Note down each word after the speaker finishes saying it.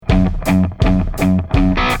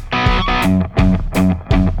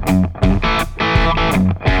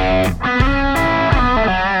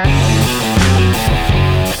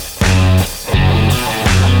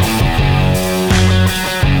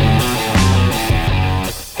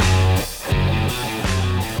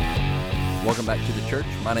Church.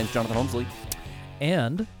 My name's Jonathan Holmesley.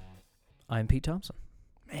 And I'm Pete Thompson.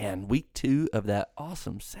 Man, week 2 of that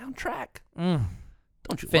awesome soundtrack. Don't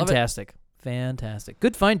you Fantastic. Fantastic.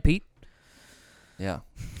 Good find, Pete. Yeah.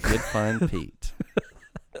 Good find, Pete.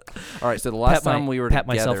 All right, so the last time we were pat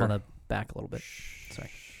together... myself on the back a little bit. Sorry.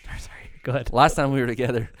 Go ahead. Last time we were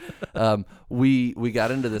together, we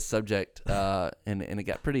got into this subject, and it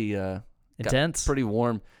got pretty... intense. Pretty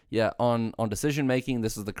warm. Yeah, on decision making.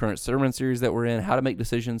 This is the current sermon series that we're in. How to make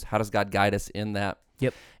decisions. How does God guide us in that?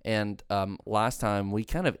 Yep. And last time we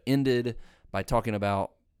kind of ended by talking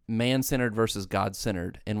about man-centered versus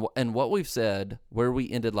God-centered. And what we've said, where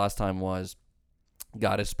we ended last time was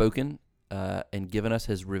God has spoken and given us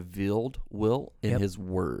his revealed will in his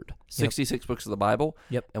word. 66 books of the Bible.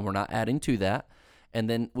 Yep. And we're not adding to that. And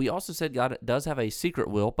then we also said God does have a secret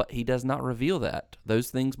will, but he does not reveal that. Those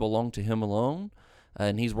things belong to him alone,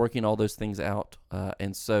 and he's working all those things out.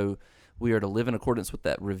 And so we are to live in accordance with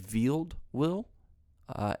that revealed will,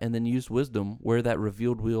 and then use wisdom where that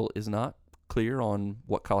revealed will is not clear on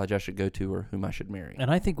what college I should go to or whom I should marry. And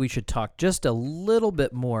I think we should talk just a little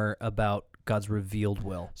bit more about God's revealed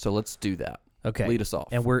will. So let's do that. Okay. Lead us off.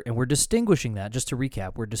 And we're distinguishing that, just to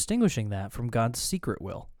recap, we're distinguishing that from God's secret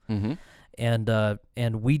will. Mm-hmm.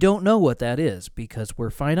 And we don't know what that is because we're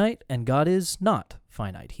finite and God is not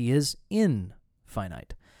finite. He is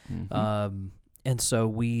infinite. Mm-hmm. And so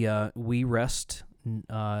we rest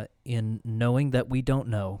in knowing that we don't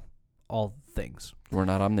know all things. We're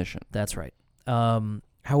not omniscient. That's right.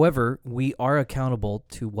 However, we are accountable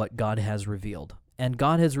to what God has revealed. And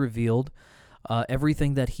God has revealed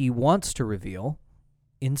everything that he wants to reveal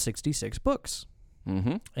in 66 books.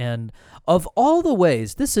 Mm-hmm. And of all the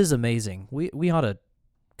ways, this is amazing. We ought to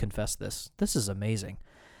confess this. This is amazing.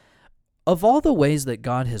 Of all the ways that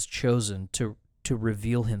God has chosen to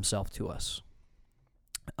reveal himself to us,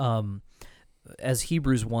 as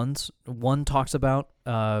Hebrews 1 talks about,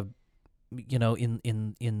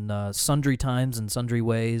 in sundry times and sundry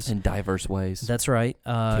ways. In diverse ways. That's right.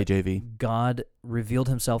 KJV. God revealed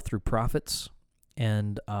himself through prophets,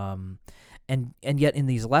 and yet in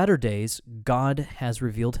these latter days, God has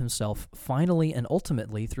revealed himself finally and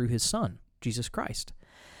ultimately through his Son, Jesus Christ.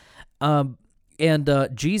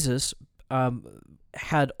 Jesus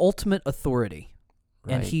had ultimate authority,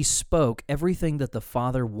 right. And he spoke everything that the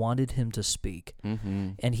Father wanted him to speak.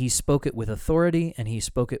 Mm-hmm. And he spoke it with authority, and he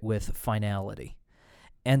spoke it with finality.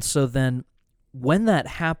 And so then when that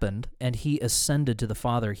happened and he ascended to the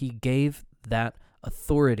Father, he gave that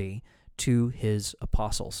authority to his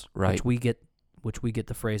apostles, right. which we get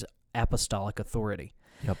the phrase apostolic authority.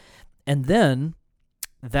 Yep. And then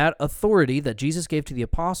that authority that Jesus gave to the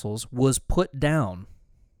apostles was put down.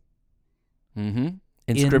 Mm-hmm.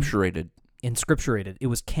 Inscripturated. It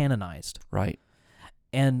was canonized. Right.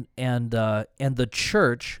 And the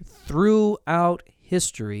church throughout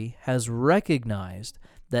history has recognized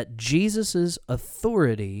that Jesus'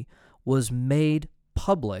 authority was made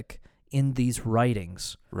public in these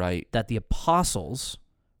writings, right, that the apostles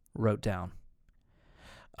wrote down.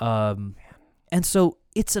 And so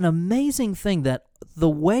it's an amazing thing that the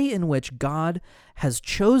way in which God has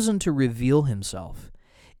chosen to reveal himself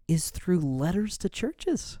is through letters to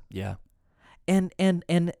churches. Yeah. And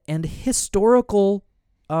historical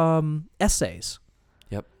essays.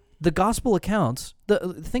 Yep. The gospel accounts.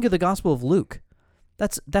 Think of the Gospel of Luke.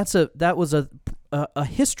 That was a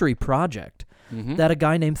history project that a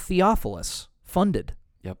guy named Theophilus funded.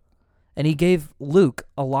 Yep. And he gave Luke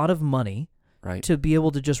a lot of money, right, to be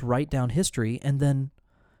able to just write down history, and then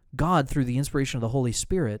God, through the inspiration of the Holy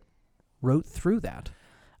Spirit, wrote through that.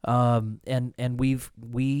 And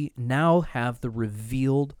we now have the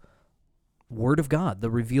revealed Word of God, the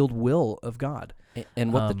revealed will of God.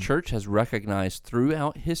 And what the church has recognized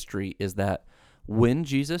throughout history is that when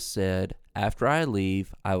Jesus said, "After I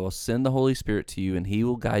leave, I will send the Holy Spirit to you, and he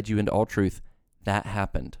will guide you into all truth," that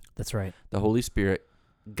happened. That's right. The Holy Spirit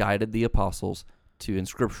guided the apostles to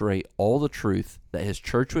inscripturate all the truth that his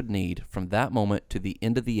church would need from that moment to the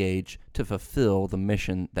end of the age to fulfill the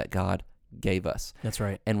mission that God gave us. That's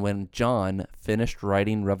right. And when John finished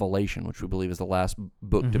writing Revelation, which we believe is the last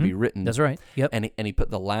book to be written. That's right. Yep. And he put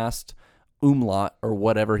the last umlaut or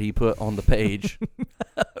whatever he put on the page,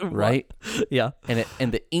 right? Yeah.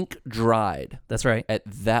 And the ink dried. That's right. At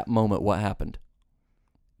that moment, what happened?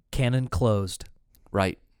 Canon closed.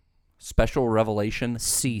 Right. Special revelation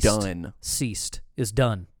ceased. Done. Ceased. Is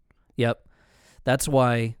done. Yep. That's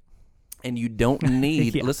why. And you don't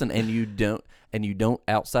need, yeah. Listen, and you don't,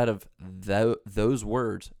 outside of those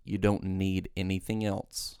words, you don't need anything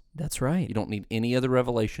else. That's right. You don't need any other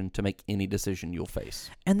revelation to make any decision you'll face.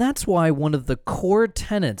 And that's why one of the core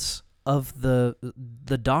tenets of the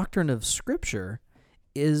doctrine of Scripture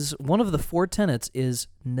is one of the four tenets is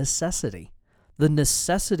necessity. The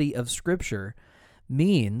necessity of Scripture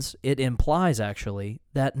means, it implies actually,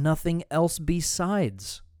 that nothing else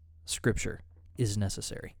besides Scripture is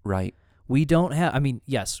necessary. Right. We don't have, I mean,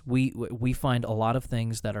 yes, we find a lot of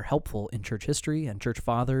things that are helpful in church history and church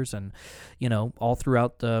fathers and, all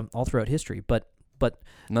throughout history, but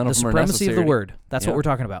None the of them are supremacy of the necessary. Word, that's what Yeah. we're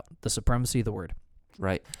talking about, the supremacy of the Word.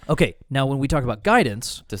 Right. Okay, now when we talk about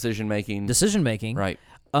guidance, Decision-making. decision-making, Right.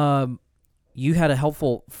 You had a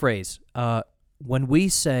helpful phrase. When we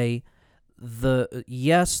say,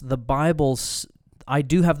 the Bible, I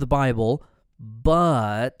do have the Bible,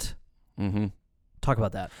 but Mm-hmm. talk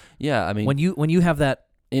about that. Yeah, I mean, When you have that,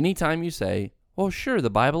 anytime you say, well, sure,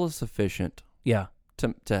 the Bible is sufficient yeah,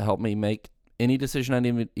 to help me make any decision I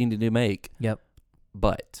need to make, yep,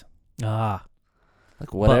 but but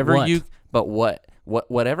whatever what?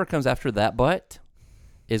 whatever comes after that but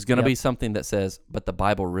is going to Yep. be something that says, but the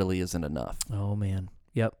Bible really isn't enough. Oh man,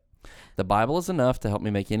 yep, The Bible is enough to help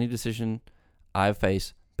me make any decision I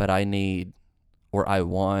face, but I need or I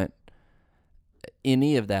want.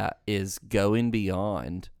 Any of that is going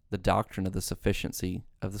beyond the doctrine of the sufficiency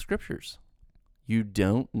of the Scriptures. You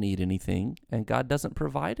don't need anything, and God doesn't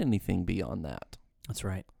provide anything beyond that. that's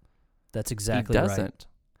right. That's exactly He doesn't.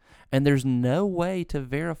 And there's no way to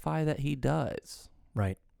verify that He does.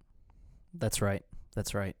 right. That's right.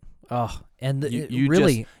 That's right. Oh, and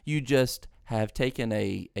You just have taken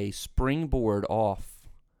a springboard off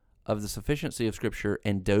of the sufficiency of Scripture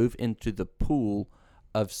and dove into the pool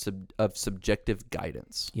of subjective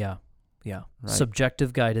guidance. yeah. Right.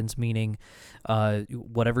 Subjective guidance, meaning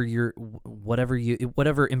whatever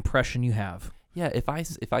impression you have. Yeah, if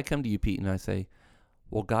I come to you, Pete, and I say,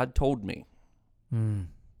 well, God told me,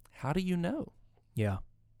 how do you know? Yeah.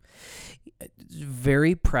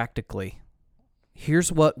 Very practically,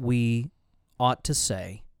 here's what we ought to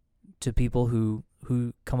say to people who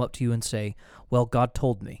come up to you and say, well, God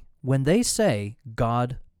told me. When they say,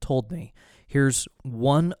 God told me, here's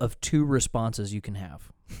one of two responses you can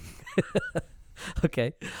have.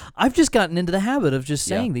 Okay. I've just gotten into the habit of just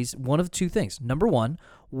saying these one of two things. Number one,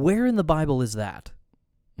 where in the Bible is that?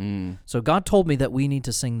 So God told me that we need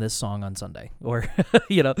to sing this song on Sunday, or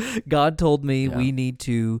God told me we need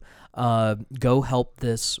to go help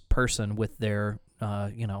this person with their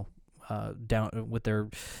down with their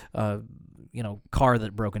car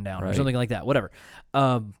that broken down or something like that. Whatever.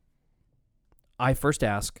 I first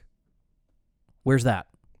ask, where's that?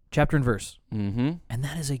 Chapter and verse. Mm-hmm. And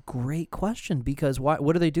that is a great question, because what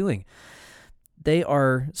are they doing? They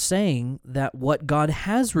are saying that what God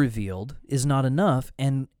has revealed is not enough,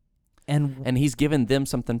 and He's given them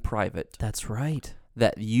something private. That's right.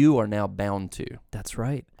 That you are now bound to. That's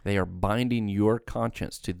right. They are binding your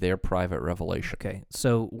conscience to their private revelation. Okay,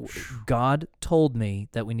 so God told me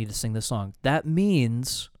that we need to sing this song. That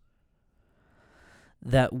means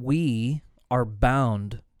that we are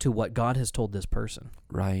bound to what God has told this person.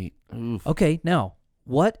 Right. Oof. Okay, now,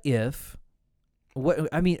 where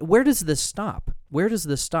does this stop? Where does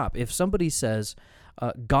this stop? If somebody says,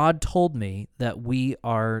 God told me that we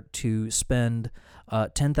are to spend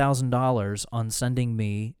 $10,000 on sending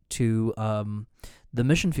me to the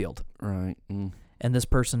mission field. Right. And this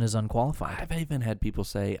person is unqualified. I've even had people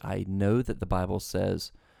say, I know that the Bible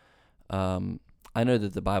says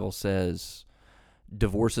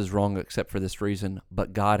divorce is wrong except for this reason,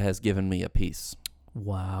 but God has given me a peace.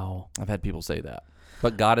 Wow. I've had people say that.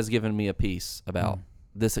 But God has given me a peace about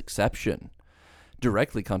this exception,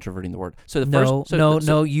 directly controverting the word.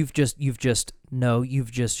 So you've just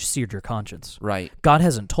seared your conscience. Right. God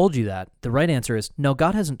hasn't told you that. The right answer is no,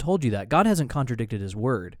 God hasn't told you that. God hasn't contradicted His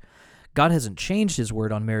word. God hasn't changed His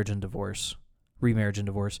word on marriage and divorce, remarriage and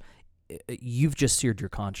divorce. You've just seared your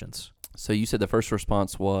conscience. So you said the first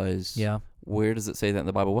response was, where does it say that in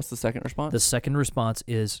the Bible? What's the second response? The second response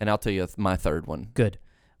is, and I'll tell you my third one. Good.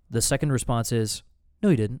 The second response is, no,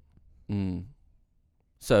 He didn't.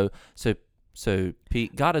 So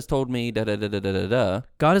Pete, God has told me da.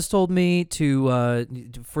 God has told me to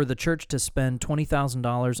for the church to spend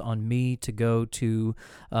 $20,000 on me to go to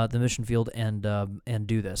the mission field and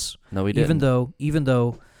do this. No, He didn't. Even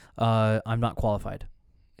though I'm not qualified.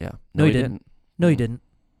 Yeah. No, He didn't. No, He didn't.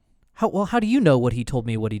 How do you know what He told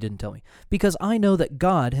me, what He didn't tell me? Because I know that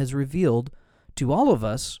God has revealed to all of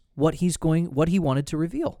us what He wanted to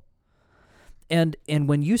reveal. And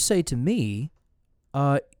when you say to me,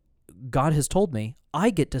 God has told me, I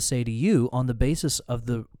get to say to you on the basis of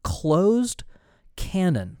the closed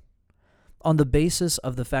canon, on the basis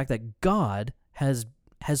of the fact that God has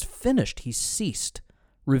finished, He's ceased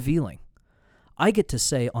revealing. I get to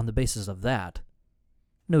say on the basis of that,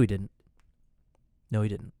 no, he didn't. No, he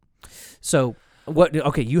didn't. So what?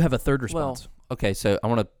 Okay, you have a third response. Well, okay, so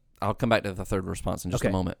I'll come back to the third response in just a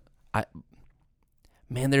moment.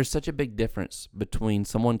 Man, there's such a big difference between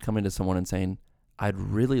someone coming to someone and saying, I'd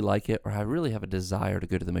really like it, or I really have a desire to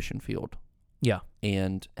go to the mission field. Yeah.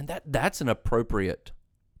 And that's an appropriate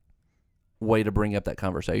way to bring up that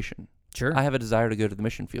conversation. Sure. I have a desire to go to the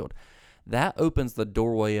mission field. That opens the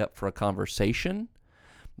doorway up for a conversation,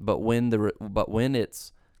 but when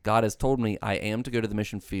it's God has told me I am to go to the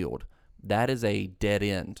mission field, that is a dead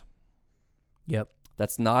end. Yep.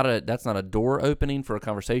 That's not a door opening for a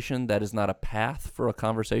conversation. That is not a path for a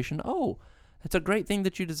conversation. Oh, it's a great thing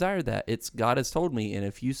that you desire that. It's God has told me, and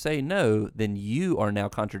if you say no, then you are now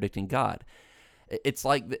contradicting God. It's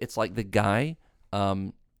like the guy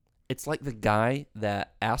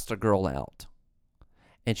that asked a girl out,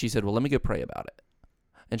 and she said, "Well, let me go pray about it."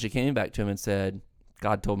 And she came back to him and said,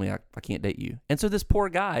 God told me I can't date you. And so this poor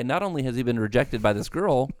guy, not only has he been rejected by this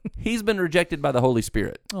girl, he's been rejected by the Holy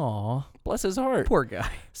Spirit. Aw. Bless his heart. Poor guy.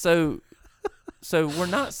 So we're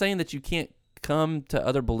not saying that you can't come to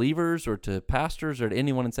other believers or to pastors or to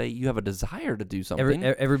anyone and say you have a desire to do something.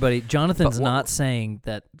 Everybody, Jonathan's not saying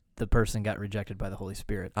that the person got rejected by the Holy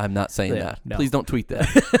Spirit. I'm not saying that. No. Please don't tweet that.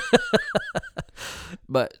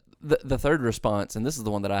 But the third response, and this is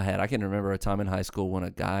the one that I had. I can remember a time in high school when a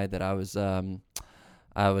guy that I was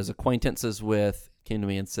acquaintances with came to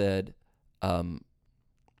me and said, God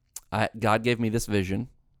gave me this vision,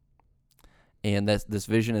 and this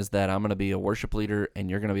vision is that I'm going to be a worship leader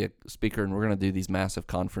and you're going to be a speaker, and we're going to do these massive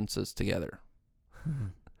conferences together.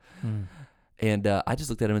 And I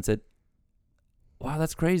just looked at him and said, wow,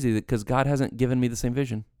 that's crazy because God hasn't given me the same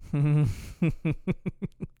vision.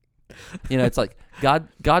 It's like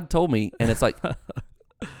God told me, and it's like,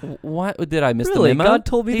 what did I miss the memo? God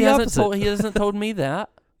told me the opposite. He hasn't told me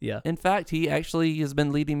that. Yeah. In fact, he actually has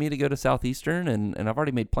been leading me to go to Southeastern, and I've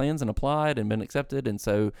already made plans and applied and been accepted. And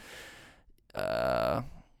so I'm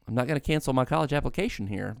not going to cancel my college application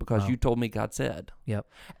here because you told me God said. Yep.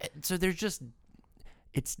 So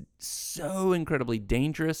it's so incredibly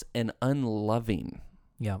dangerous and unloving.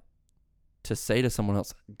 Yep. To say to someone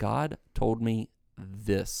else, God told me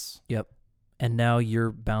this. Yep. And now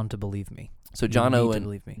you're bound to believe me. So John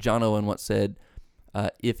Owen once said,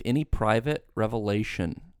 if any private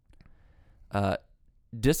revelation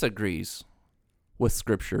disagrees with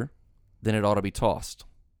Scripture, then it ought to be tossed.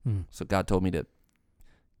 So God told me to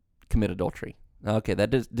commit adultery. Okay,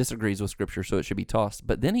 that disagrees with Scripture, so it should be tossed.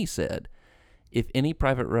 But then he said, if any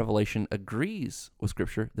private revelation agrees with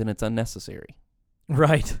Scripture, then it's unnecessary.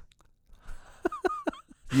 Right.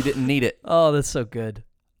 You didn't need it. Oh, that's so good.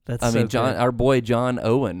 Our boy John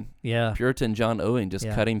Owen, Puritan John Owen, just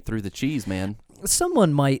cut him through the cheese, man.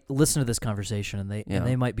 Someone might listen to this conversation and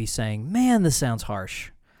they might be saying, "Man, this sounds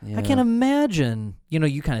harsh." Yeah. I can imagine.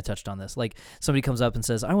 You kind of touched on this. Like somebody comes up and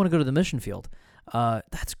says, "I want to go to the mission field."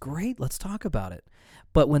 That's great. Let's talk about it.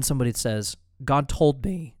 But when somebody says, God told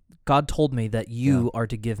me that you are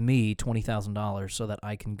to give me $20,000 so that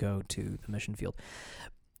I can go to the mission field.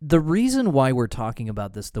 The reason why we're talking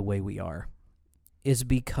about this the way we are is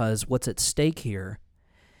because what's at stake here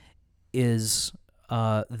is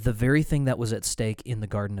the very thing that was at stake in the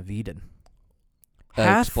Garden of Eden.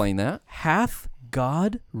 Explain that. Hath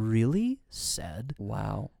God really said?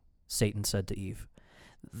 Wow. Satan said to Eve.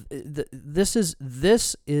 This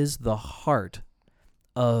is the heart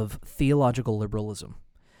of theological liberalism.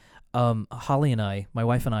 Holly and I, my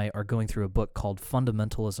wife and I, are going through a book called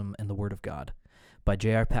Fundamentalism and the Word of God by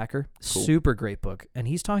J.R. Packer. Cool. Super great book. And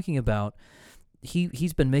he's talking about,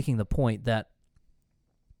 he's been making the point that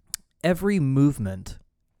every movement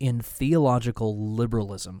in theological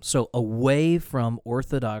liberalism, so away from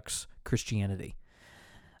Orthodox Christianity,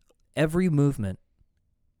 every movement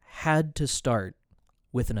had to start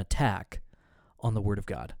with an attack on the Word of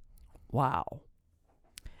God. Wow.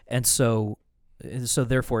 And so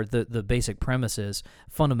therefore, the basic premise is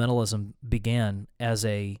fundamentalism began as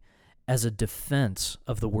a defense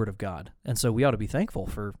of the Word of God, and so we ought to be thankful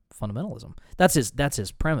for fundamentalism. That's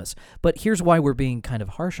his premise. But here's why we're being kind of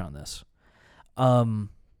harsh on this.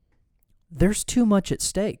 There's too much at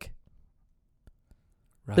stake.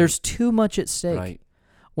 Right. There's too much at stake. Right.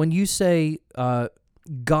 When you say,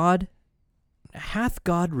 God, hath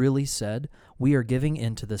God really said, we are giving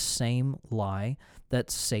into the same lie that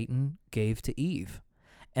Satan gave to Eve.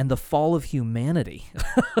 And the fall of humanity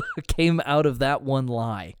came out of that one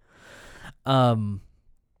lie. But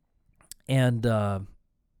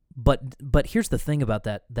here's the thing about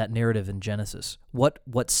that narrative in Genesis.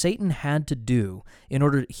 What Satan had to do in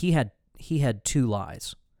order, he had two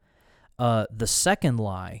lies. The second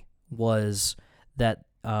lie was that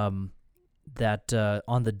on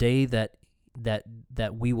the day that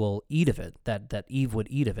we will eat of it, that Eve would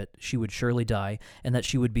eat of it, she would surely die, and that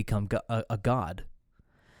she would become a god.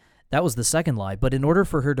 That was the second lie. But in order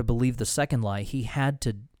for her to believe the second lie, he had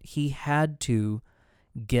to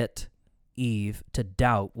get Eve to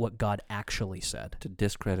doubt what God actually said, to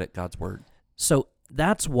discredit God's word. So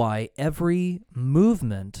that's why every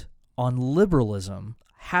movement on liberalism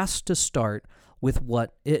has to start with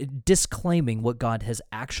disclaiming what God has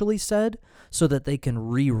actually said, so that they can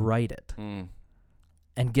rewrite it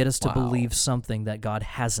and get us to believe something that God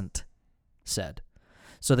hasn't said.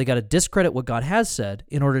 So they got to discredit what God has said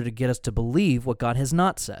in order to get us to believe what God has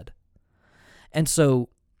not said. And so,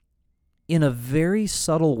 in a very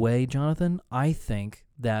subtle way, Jonathan, I think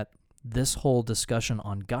that this whole discussion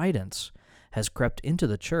on guidance has crept into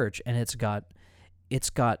the church, and it's got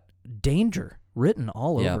danger written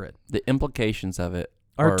all over it. The implications of it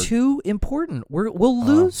are too important. We'll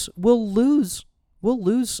lose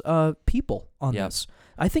people on this.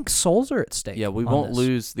 I think souls are at stake. Yeah, we won't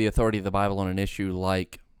lose the authority of the Bible on an issue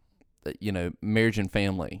like, marriage and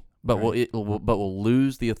family, but we'll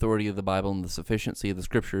lose the authority of the Bible and the sufficiency of the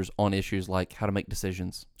Scriptures on issues like how to make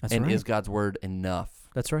decisions. Is God's word enough?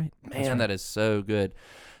 That's right. Man, that is so good.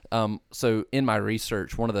 So in my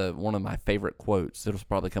research, one of my favorite quotes, it'll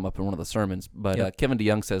probably come up in one of the sermons, but Kevin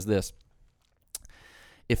DeYoung says this: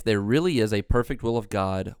 if there really is a perfect will of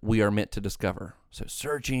God, we are meant to discover. So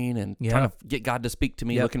searching and trying to get God to speak to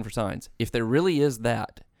me, looking for signs. If there really is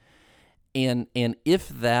that, and if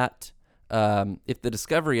that, if the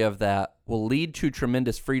discovery of that will lead to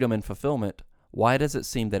tremendous freedom and fulfillment, why does it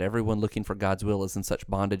seem that everyone looking for God's will is in such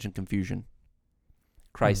bondage and confusion?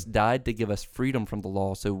 Christ died to give us freedom from the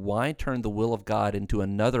law, so why turn the will of God into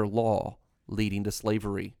another law leading to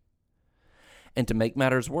slavery? And to make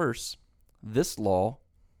matters worse, this law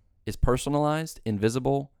is personalized,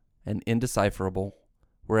 invisible, and indecipherable,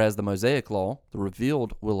 whereas the Mosaic law, the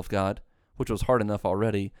revealed will of God, which was hard enough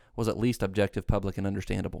already, was at least objective, public, and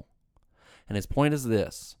understandable. And his point is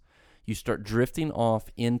this: you start drifting off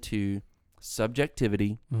into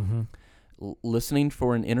subjectivity, listening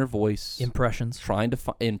for an inner voice, impressions, trying to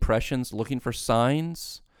find impressions, looking for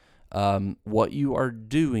signs. What you are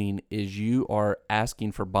doing is you are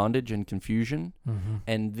asking for bondage and confusion,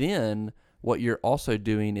 and then what you're also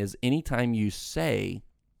doing is anytime you say,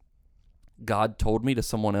 God told me to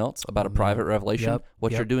someone else about a private revelation,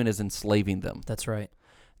 what you're doing is enslaving them. That's right.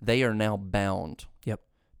 They are now bound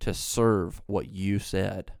to serve what you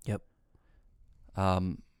said. That's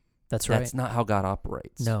right. That's not how God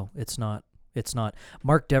operates. No, it's not. It's not.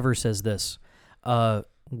 Mark Dever says this: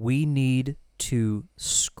 we need to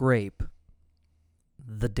scrape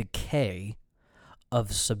the decay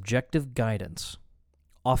of subjective guidance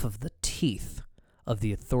off of the teeth of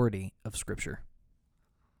the authority of Scripture.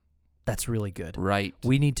 That's really good. Right.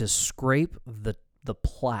 We need to scrape the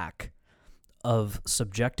plaque of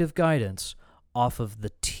subjective guidance off of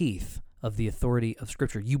the teeth of the authority of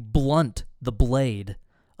Scripture. You blunt the blade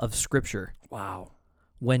of Scripture. Wow.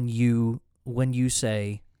 When you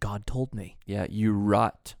say, God told me. Yeah, you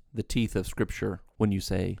rot the teeth of Scripture when you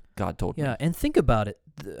say, God told me. Yeah, and think about it.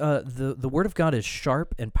 The Word of God is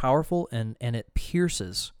sharp and powerful, and it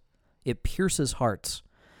pierces. It pierces hearts.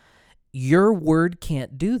 Your word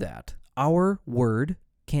can't do that. Our word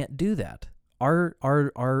can't do that.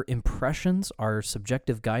 Our impressions, our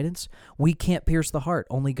subjective guidance, we can't pierce the heart.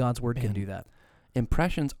 Only God's word can do that.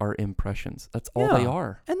 Impressions are impressions. That's all they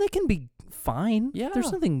are. And they can be fine. Yeah.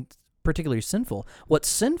 There's nothing particularly sinful. What's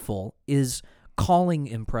sinful is calling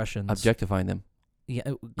impressions, objectifying them.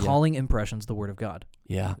 Calling impressions the word of God.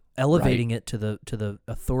 Yeah. Elevating it to the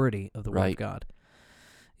authority of the word of God.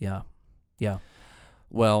 Yeah. Yeah.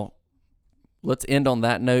 Well, let's end on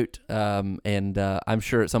that note, and I'm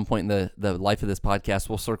sure at some point in the life of this podcast,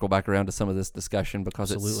 we'll circle back around to some of this discussion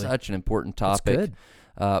because it's such an important topic. That's good.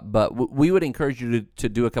 But we would encourage you to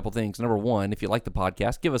do a couple things. Number one, if you like the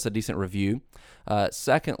podcast, give us a decent review.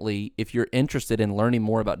 Secondly, if you're interested in learning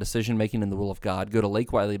more about decision-making in the will of God, go to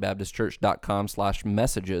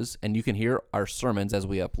lakewileyBaptistChurch.com/messages, and you can hear our sermons as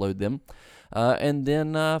we upload them. And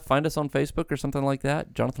then find us on Facebook or something like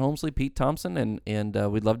that. Jonathan Holmesley, Pete Thompson, and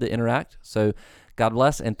we'd love to interact. So God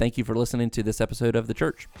bless, and thank you for listening to this episode of The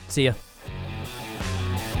Church. See ya.